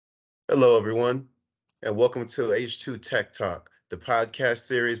Hello, everyone, and welcome to H2 Tech Talk, the podcast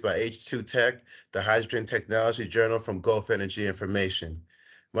series by H2 Tech, the hydrogen technology journal from Gulf Energy Information.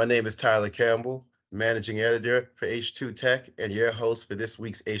 My name is Tyler Campbell, managing editor for H2 Tech and your host for this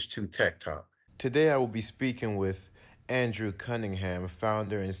week's H2 Tech Talk. Today, I will be speaking with Andrew Cunningham,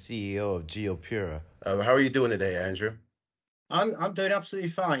 founder and CEO of GeoPura. How are you doing today, Andrew? I'm doing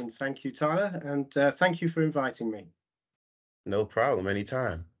absolutely fine, thank you, Tyler, and thank you for inviting me. No problem,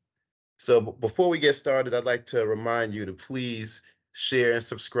 anytime. So before we get started, I'd like to remind you to please share and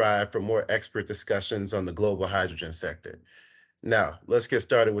subscribe for more expert discussions on the global hydrogen sector. Now, let's get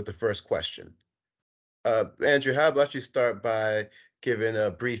started with the first question. Andrew, how about you start by giving a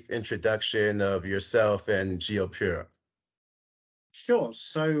brief introduction of yourself and GeoPura? Sure.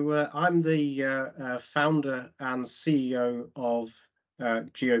 So I'm the founder and CEO of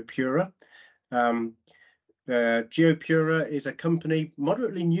GeoPura. GeoPura is a company,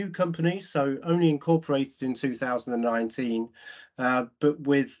 moderately new company, so only incorporated in 2019, but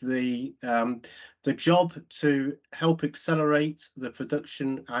with the job to help accelerate the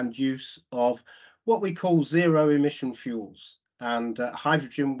production and use of what we call zero emission fuels. And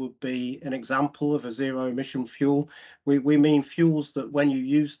hydrogen would be an example of a zero emission fuel. We mean fuels that when you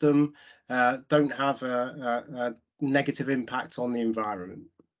use them don't have a negative impact on the environment.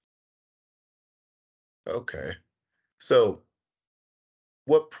 Okay. So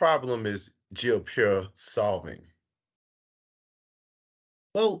what problem is GeoPura solving?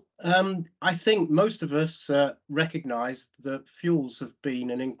 Well, I think most of us recognize that fuels have been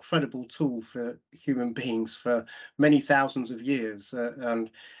an incredible tool for human beings for many thousands of years.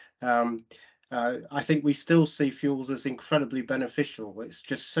 And I think we still see fuels as incredibly beneficial. It's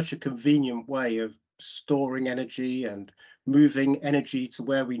just such a convenient way of storing energy and moving energy to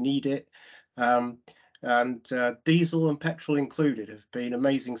where we need it. And diesel and petrol included have been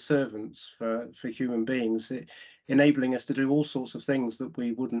amazing servants for human beings, enabling us to do all sorts of things that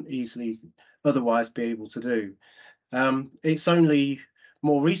we wouldn't easily otherwise be able to do. It's only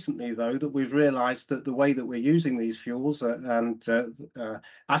more recently, though, that we've realized that the way that we're using these fuels and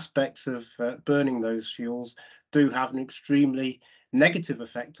aspects of burning those fuels do have an extremely negative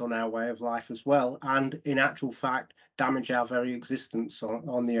effect on our way of life as well, and in actual fact damage our very existence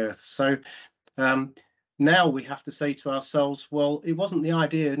on the earth. So now we have to say to ourselves, well, it wasn't the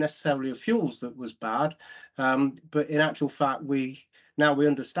idea necessarily of fuels that was bad, but in actual fact, now we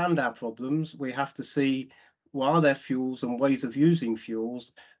understand our problems. We have to see, well, are there fuels and ways of using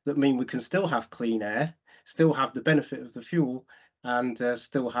fuels that mean we can still have clean air, still have the benefit of the fuel, and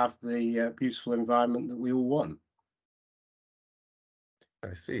still have the beautiful environment that we all want.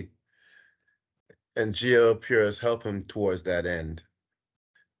 I see. And GeoPura is helping towards that end.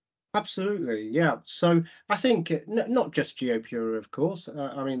 Absolutely, yeah. So I think not just GeoPura, of course.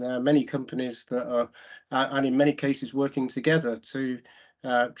 I mean, there are many companies that are, and in many cases, working together to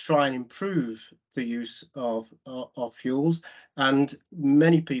try and improve the use of fuels. And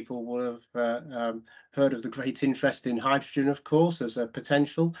many people will have heard of the great interest in hydrogen, of course, as a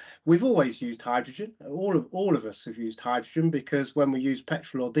potential. We've always used hydrogen. All of us have used hydrogen because when we use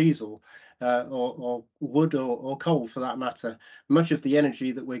petrol or diesel, or wood or coal for that matter, much of the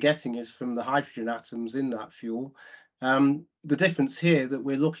energy that we're getting is from the hydrogen atoms in that fuel. The difference here that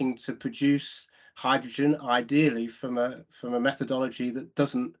we're looking to produce hydrogen ideally from a methodology that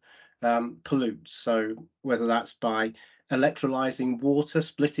doesn't pollute. So whether that's by electrolyzing water,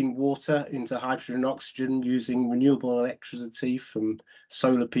 splitting water into hydrogen and oxygen using renewable electricity from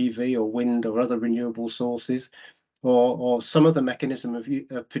solar PV or wind or other renewable sources, or some other mechanism of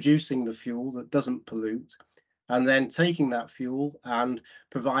producing the fuel that doesn't pollute, and then taking that fuel and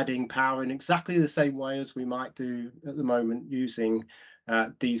providing power in exactly the same way as we might do at the moment using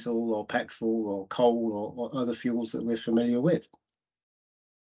diesel or petrol or coal or other fuels that we're familiar with.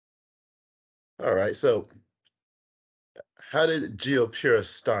 All right, so how did GeoPura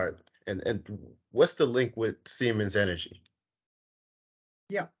start, and what's the link with Siemens Energy?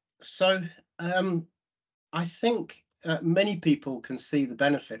 Yeah, so I think many people can see the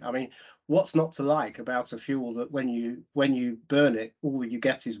benefit. I mean, what's not to like about a fuel that when you burn it, all you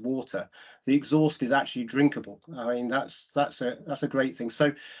get is water? The exhaust is actually drinkable. I mean, that's a great thing.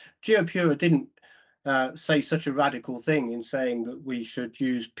 So GeoPura didn't say such a radical thing in saying that we should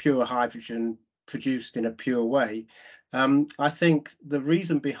use pure hydrogen produced in a pure way. I think the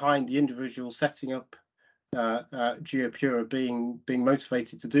reason behind the individual setting up GeoPura being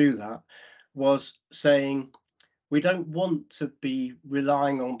motivated to do that was saying, we don't want to be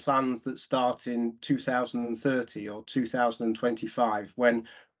relying on plans that start in 2030 or 2025 when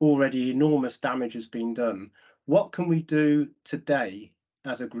already enormous damage has been done. What can we do today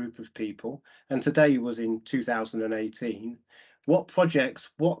as a group of people, and today was in 2018, what projects,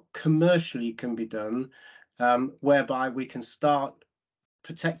 what commercially can be done, whereby we can start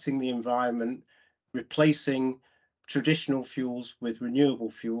protecting the environment, replacing traditional fuels with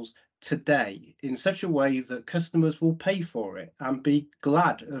renewable fuels today in such a way that customers will pay for it and be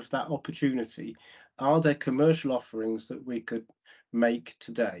glad of that opportunity? Are there commercial offerings that we could make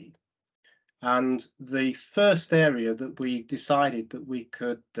today? And the first area that we decided that we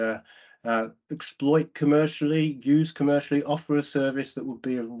could exploit commercially, use commercially, offer a service that would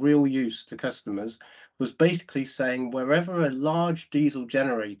be of real use to customers was basically saying wherever a large diesel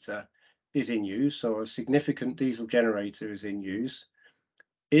generator is in use, or a significant diesel generator is in use,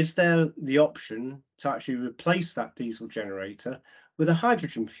 is there the option to actually replace that diesel generator with a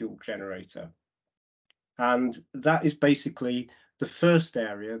hydrogen fuel generator? And that is basically the first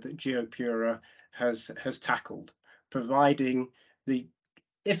area that GeoPura has tackled, providing the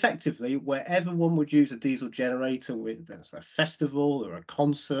effectively wherever one would use a diesel generator, with a festival or a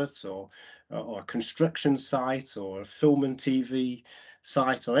concert or a construction site or a film and TV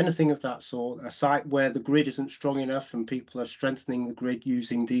site or anything of that sort, a site where the grid isn't strong enough and people are strengthening the grid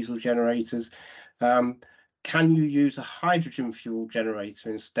using diesel generators, can you use a hydrogen fuel generator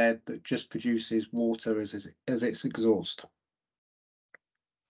instead that just produces water as its exhaust?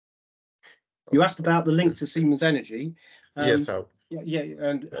 You asked about the link to Siemens Energy. Yes, yeah,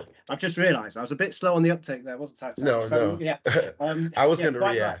 and I've just realised I was a bit slow on the uptake there, wasn't I? No. Yeah, I was going to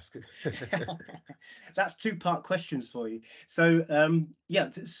re-ask. Right. That's two-part questions for you. So yeah,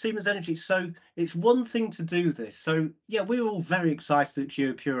 Siemens Energy. So it's one thing to do this. So yeah, we're all very excited at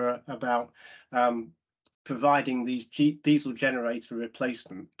GeoPura about providing these diesel generator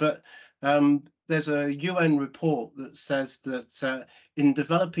replacement, but there's a UN report that says that in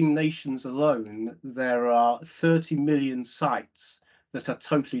developing nations alone, there are 30 million sites that are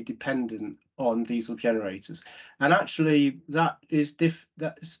totally dependent on diesel generators. And actually,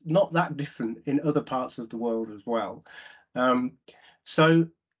 that's not that different in other parts of the world as well. So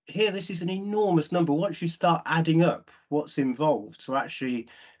here, this is an enormous number. Once you start adding up what's involved to actually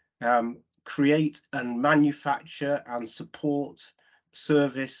create and manufacture and support,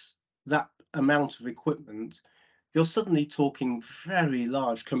 service that amount of equipment, you're suddenly talking very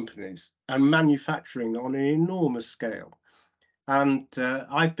large companies and manufacturing on an enormous scale. And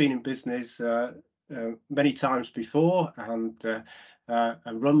I've been in business many times before and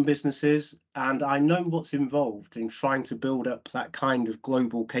run businesses, and I know what's involved in trying to build up that kind of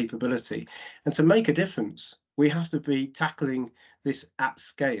global capability. And to make a difference, we have to be tackling this at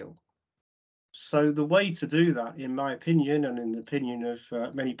scale. So the way to do that, in my opinion, and in the opinion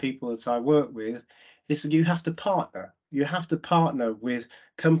of many people that I work with, is that you have to partner. You have to partner with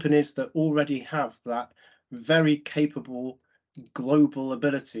companies that already have that very capable global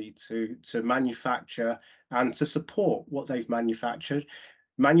ability to manufacture and to support what they've manufactured,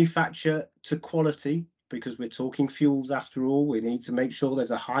 manufacture to quality, because we're talking fuels after all. We need to make sure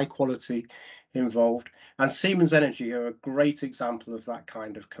there's a high quality involved, and Siemens Energy are a great example of that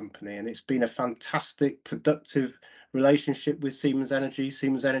kind of company, and it's been a fantastic, productive relationship with Siemens Energy.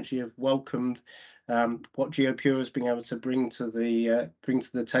 Siemens Energy have welcomed what GeoPura has been able to bring to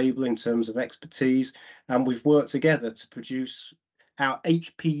the table in terms of expertise, and we've worked together to produce our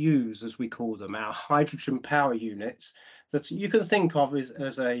HPUs, as we call them, our hydrogen power units, that you can think of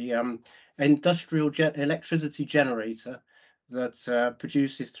as a industrial electricity generator that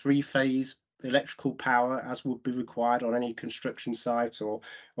produces three-phase electrical power as would be required on any construction site or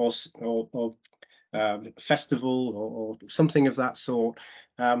festival or something of that sort,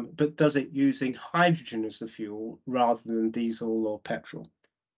 but does it using hydrogen as the fuel rather than diesel or petrol.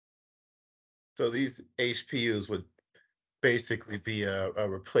 So these HPUs would basically be a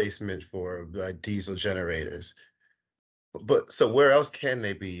replacement for diesel generators. But so where else can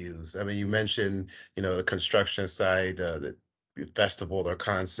they be used? I mean, you mentioned, the construction site, the festival or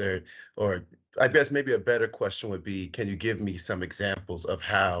concert, or I guess maybe a better question would be, can you give me some examples of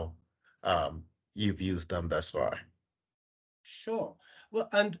how you've used them thus far? Sure. Well,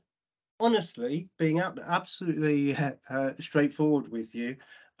 and honestly, being absolutely straightforward with you,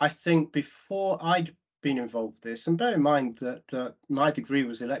 I think before I'd been involved with this, and bear in mind that my degree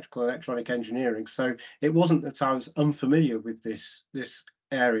was electrical electronic engineering, so it wasn't that I was unfamiliar with this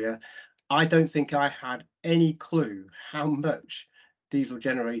area. I don't think I had any clue how much diesel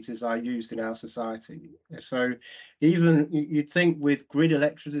generators are used in our society. So even you'd think with grid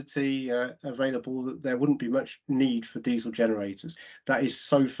electricity available that there wouldn't be much need for diesel generators. That is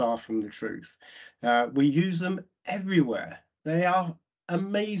so far from the truth. We use them everywhere. They are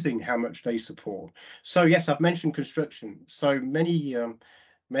amazing how much they support. So yes, I've mentioned construction. So many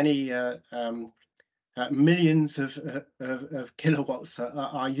millions of kilowatts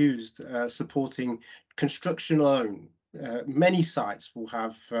are used supporting construction alone. Many sites will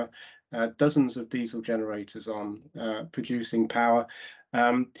have dozens of diesel generators on producing power,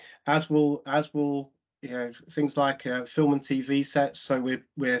 as will things like film and TV sets. So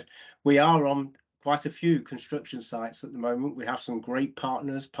we are on quite a few construction sites at the moment. We have some great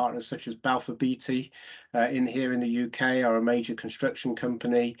partners such as Balfour Beatty here in the UK are a major construction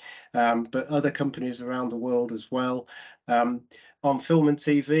company, but other companies around the world as well. On film and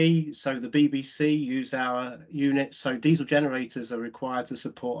TV, so the BBC use our units. So diesel generators are required to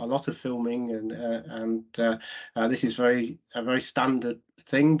support a lot of filming, and this is a very standard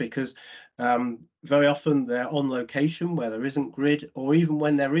thing, because very often they're on location where there isn't grid, or even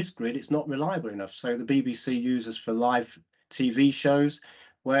when there is grid, it's not reliable enough. So the BBC uses for live TV shows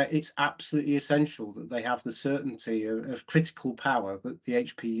where it's absolutely essential that they have the certainty of critical power that the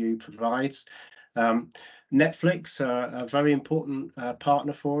HPU provides. Netflix are a very important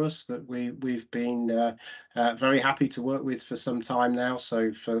partner for us that we've been very happy to work with for some time now.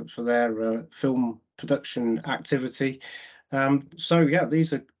 So for their film production activity. So yeah,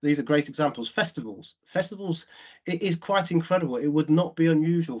 these are great examples. Festivals, it is quite incredible. It would not be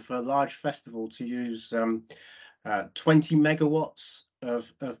unusual for a large festival to use 20 megawatts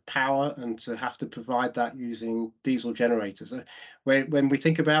of power, and to have to provide that using diesel generators. When we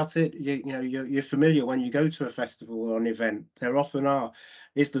think about it, you're familiar when you go to a festival or an event, there often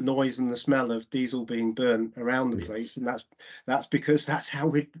is the noise and the smell of diesel being burnt around the place, and that's because that's how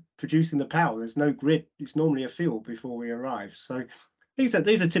we're producing the power. There's no grid. It's normally a field before we arrive. So these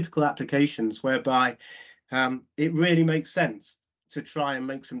are typical applications whereby it really makes sense to try and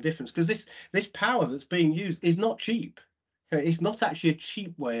make some difference, because this power that's being used is not cheap. It's not actually a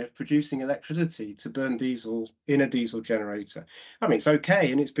cheap way of producing electricity to burn diesel in a diesel generator. I mean, it's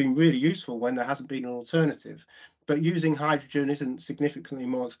okay, and it's been really useful when there hasn't been an alternative, but using hydrogen isn't significantly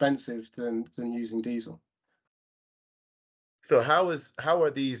more expensive than using diesel. So how are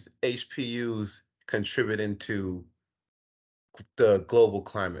these HPUs contributing to the global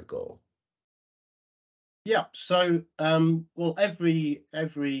climate goal? Yeah, so well, every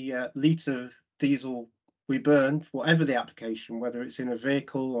litre of diesel we burn, whatever the application, whether it's in a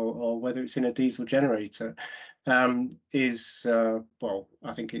vehicle or whether it's in a diesel generator, is well,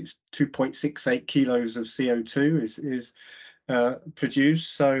 I think it's 2.68 kilos of CO2 is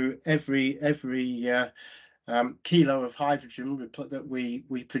produced. So every kilo of hydrogen that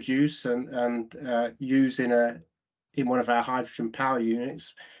we produce and use in one of our hydrogen power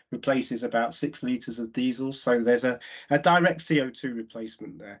units replaces about 6 litres of diesel. So there's a direct CO2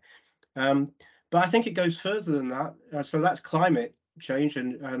 replacement there. But I think it goes further than that. So that's climate change,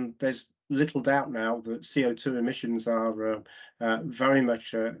 and there's little doubt now that CO2 emissions are very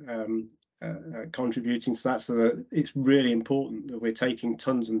much contributing to that. So that it's really important that we're taking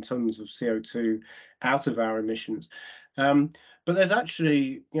tons and tons of CO2 out of our emissions. But there's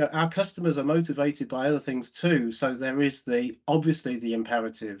actually, our customers are motivated by other things too. So there is obviously the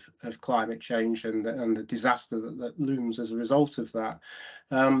imperative of climate change and the disaster that looms as a result of that.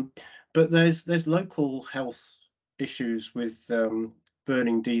 But there's local health issues with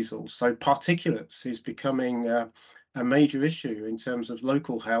burning diesel. So particulates is becoming a major issue in terms of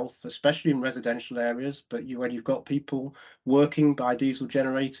local health, especially in residential areas. But when you've got people working by diesel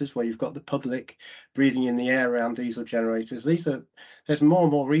generators, where you've got the public breathing in the air around diesel generators, there's more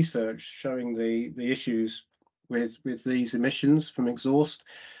and more research showing the issues with these emissions from exhaust.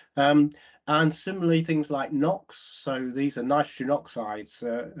 And similarly, things like NOx, so these are nitrogen oxides.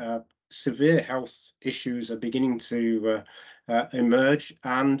 Severe health issues are beginning to emerge,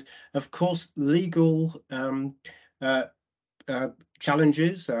 and of course legal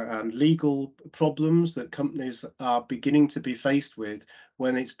challenges and legal problems that companies are beginning to be faced with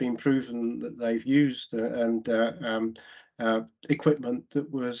when it's been proven that they've used equipment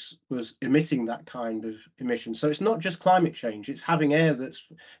that was emitting that kind of emission. So it's not just climate change, it's having air that's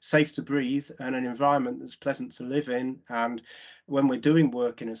safe to breathe and an environment that's pleasant to live in, and when we're doing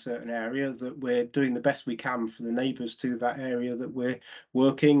work in a certain area, that we're doing the best we can for the neighbours to that area that we're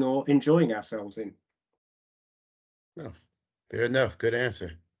working or enjoying ourselves in. No, fair enough. Good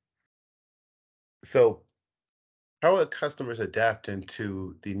answer. So how are customers adapting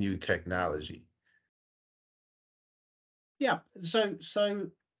to the new technology? Yeah, so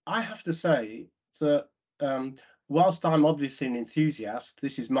I have to say that whilst I'm obviously an enthusiast,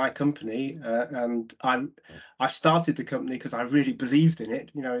 this is my company, and I've started the company because I really believed in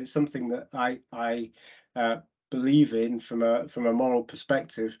it. It's something that I believe in from a moral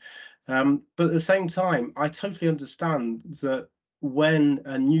perspective. But at the same time, I totally understand that when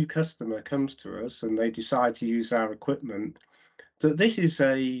a new customer comes to us and they decide to use our equipment, that this is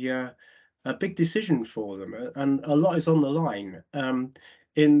a big decision for them, and a lot is on the line.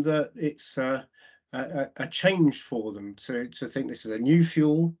 In that it's a change for them to think this is a new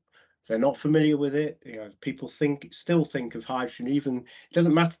fuel. They're not familiar with it. You know, people still think of hydrogen. Even it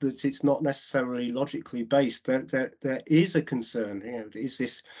doesn't matter that it's not necessarily logically based. There is a concern. You know, is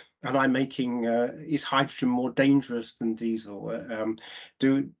this? Am I making? Is hydrogen more dangerous than diesel? Am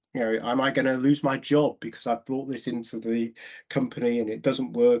I going to lose my job because I brought this into the company and it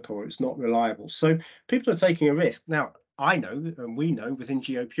doesn't work or it's not reliable? So people are taking a risk. Now, I know, and we know within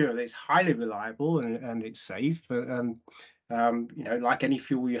GeoPura that it's highly reliable and it's safe. Like any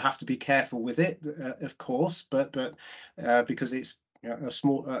fuel, you have to be careful with it, of course, but because it's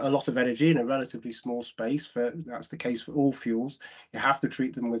a lot of energy in a relatively small space. That's the case for all fuels. You have to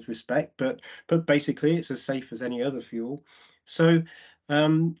treat them with respect, but basically, it's as safe as any other fuel. So.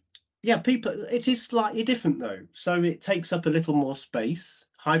 It is slightly different though. So it takes up a little more space.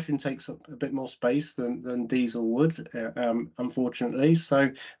 Hydrogen takes up a bit more space than diesel would, unfortunately. So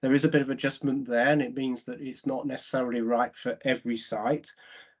there is a bit of adjustment there, and it means that it's not necessarily right for every site.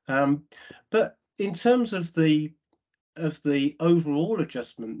 But in terms of the overall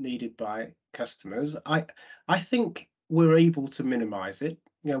adjustment needed by customers, I think we're able to minimize it.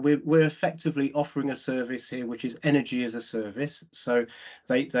 You know, we're effectively offering a service here which is energy as a service, so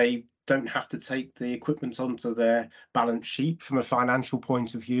they don't have to take the equipment onto their balance sheet from a financial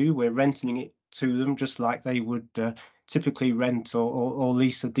point of view. We're renting it to them just like they would typically rent or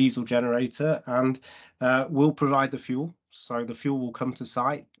lease a diesel generator, and we'll provide the fuel. So the fuel will come to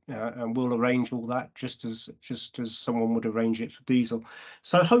site, and we'll arrange all that just as someone would arrange it for diesel.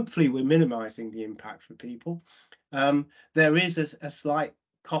 So hopefully we're minimizing the impact for people. There is a slight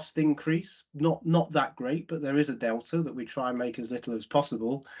cost increase, not that great, but there is a delta that we try and make as little as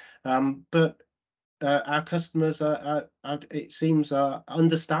possible. But our customers it seems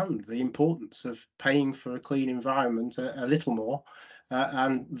understand the importance of paying for a clean environment a little more,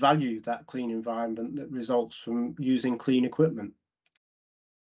 and value that clean environment that results from using clean equipment.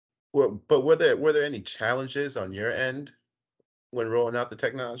 Well, but were there any challenges on your end when rolling out the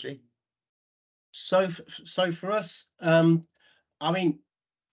technology? So for us, I mean,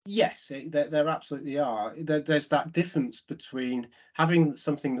 yes, there absolutely are. There's that difference between having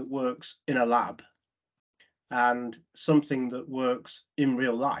something that works in a lab and something that works in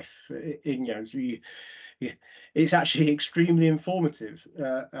real life. It's actually extremely informative,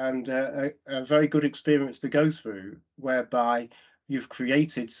 and a very good experience to go through, whereby you've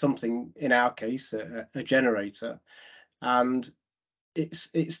created something, in our case, a generator, and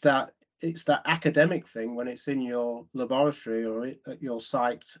it's that academic thing when it's in your laboratory or at your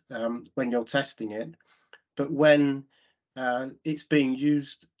site, when you're testing it, but when it's being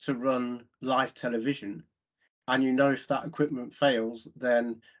used to run live television, and if that equipment fails,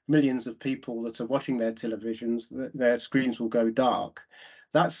 then millions of people that are watching their televisions, their screens will go dark.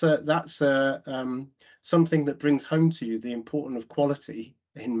 That's something that brings home to you the importance of quality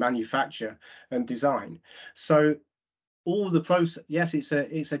in manufacture and design. So all the process, yes,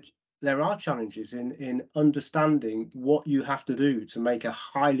 there are challenges in understanding what you have to do to make a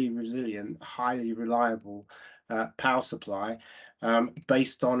highly resilient, highly reliable power supply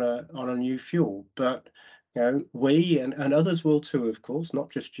based on a new fuel. But we and others will too, of course, not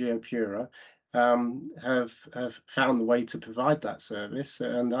just GeoPura, have found the way to provide that service,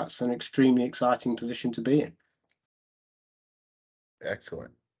 and that's an extremely exciting position to be in.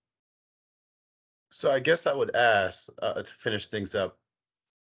 Excellent. So I guess I would ask, to finish things up,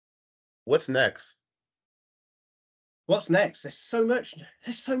 what's next? What's next? There's so much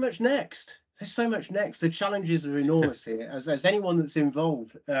next. There's so much next. The challenges are enormous here. As anyone that's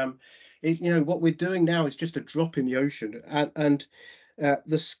involved, what we're doing now is just a drop in the ocean. And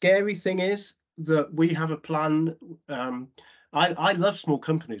the scary thing is that we have a plan. I love small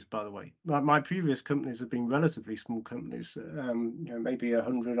companies, by the way. My previous companies have been relatively small companies, maybe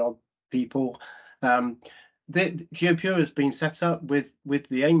 100 odd people. The GeoPura has been set up with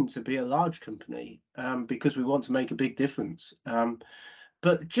the aim to be a large company, because we want to make a big difference.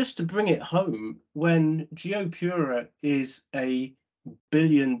 But just to bring it home, when GeoPura is a $1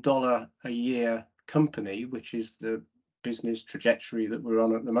 billion a year company, which is the business trajectory that we're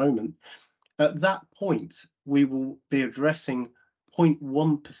on at the moment, at that point we will be addressing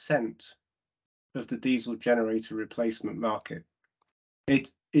 0.1% of the diesel generator replacement market.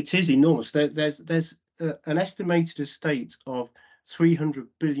 It is enormous. There's an estimated estate of $300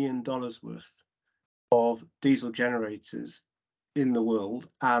 billion worth of diesel generators in the world,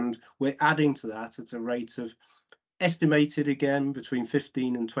 and we're adding to that at a rate of estimated again between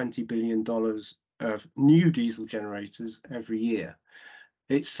 15 and 20 billion dollars of new diesel generators every year.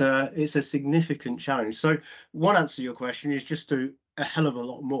 It's a significant challenge. So one answer to your question is just do a hell of a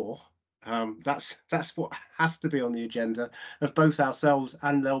lot more. That's what has to be on the agenda of both ourselves,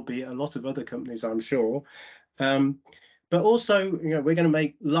 and there'll be a lot of other companies, I'm sure. But also, we're going to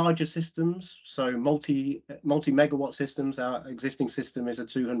make larger systems, so multi megawatt systems. Our existing system is a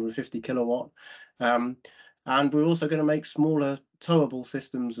 250 kilowatt, and we're also going to make smaller towable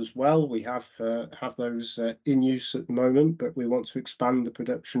systems as well. We have those in use at the moment, but we want to expand the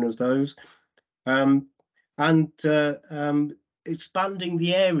production of those, and expanding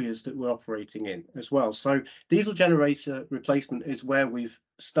the areas that we're operating in as well. So diesel generator replacement is where we've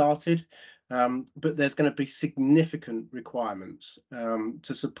started, but there's going to be significant requirements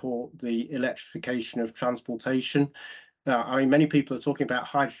to support the electrification of transportation. I mean, many people are talking about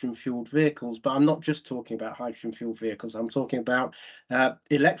hydrogen-fueled vehicles, but I'm not just talking about hydrogen-fueled vehicles. I'm talking about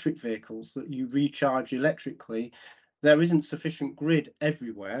electric vehicles that you recharge electrically. There isn't sufficient grid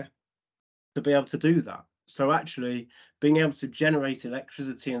everywhere to be able to do that. So actually being able to generate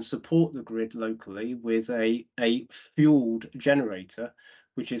electricity and support the grid locally with a fueled generator,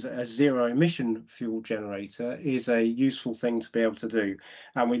 which is a zero emission fuel generator, is a useful thing to be able to do.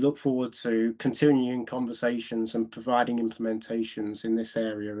 And we look forward to continuing conversations and providing implementations in this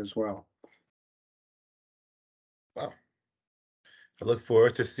area as well. Wow. I look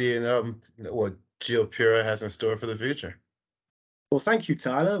forward to seeing what GeoPura has in store for the future. Well, thank you,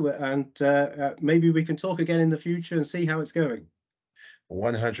 Tyler, and maybe we can talk again in the future and see how it's going.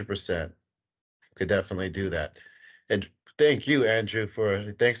 100%. Could definitely do that. And thank you, Andrew,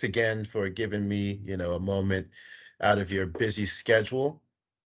 thanks again for giving me, a moment out of your busy schedule.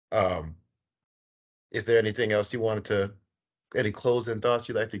 Is there anything else you wanted any closing thoughts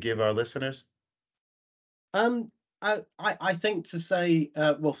you'd like to give our listeners? I think to say,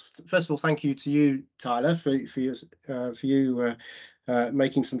 well, first of all, thank you to you, Tyler, for you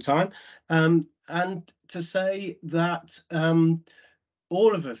making some time, and to say that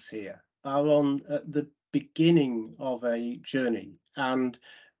all of us here are on the beginning of a journey, and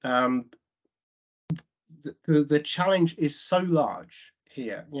the challenge is so large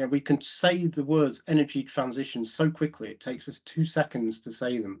here. We can say the words energy transition so quickly, it takes us 2 seconds to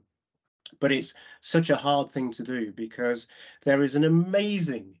say them. But it's such a hard thing to do because there is an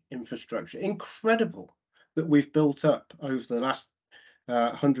amazing infrastructure, incredible, that we've built up over the last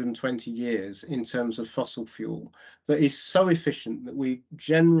 120 years in terms of fossil fuel that is so efficient that we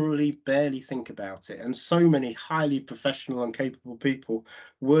generally barely think about it, and so many highly professional and capable people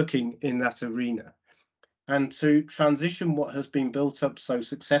working in that arena. And to transition what has been built up so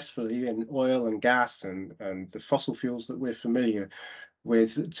successfully in oil and gas and the fossil fuels that we're familiar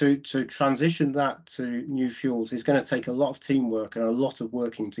with, to transition that to new fuels is going to take a lot of teamwork and a lot of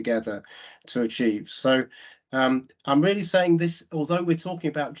working together to achieve. So I'm really saying this, although we're talking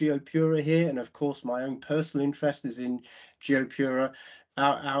about GeoPura here, and of course my own personal interest is in GeoPura,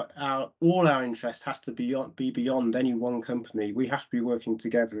 all our interest has to be beyond any one company. We have to be working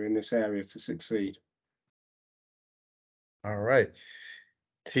together in this area to succeed. All right.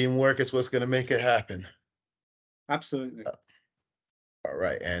 Teamwork is what's going to make it happen. Absolutely. All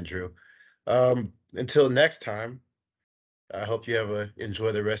right, Andrew. Until next time, I hope you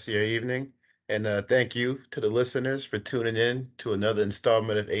enjoy the rest of your evening. And thank you to the listeners for tuning in to another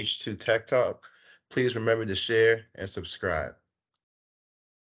installment of H2 Tech Talk. Please remember to share and subscribe.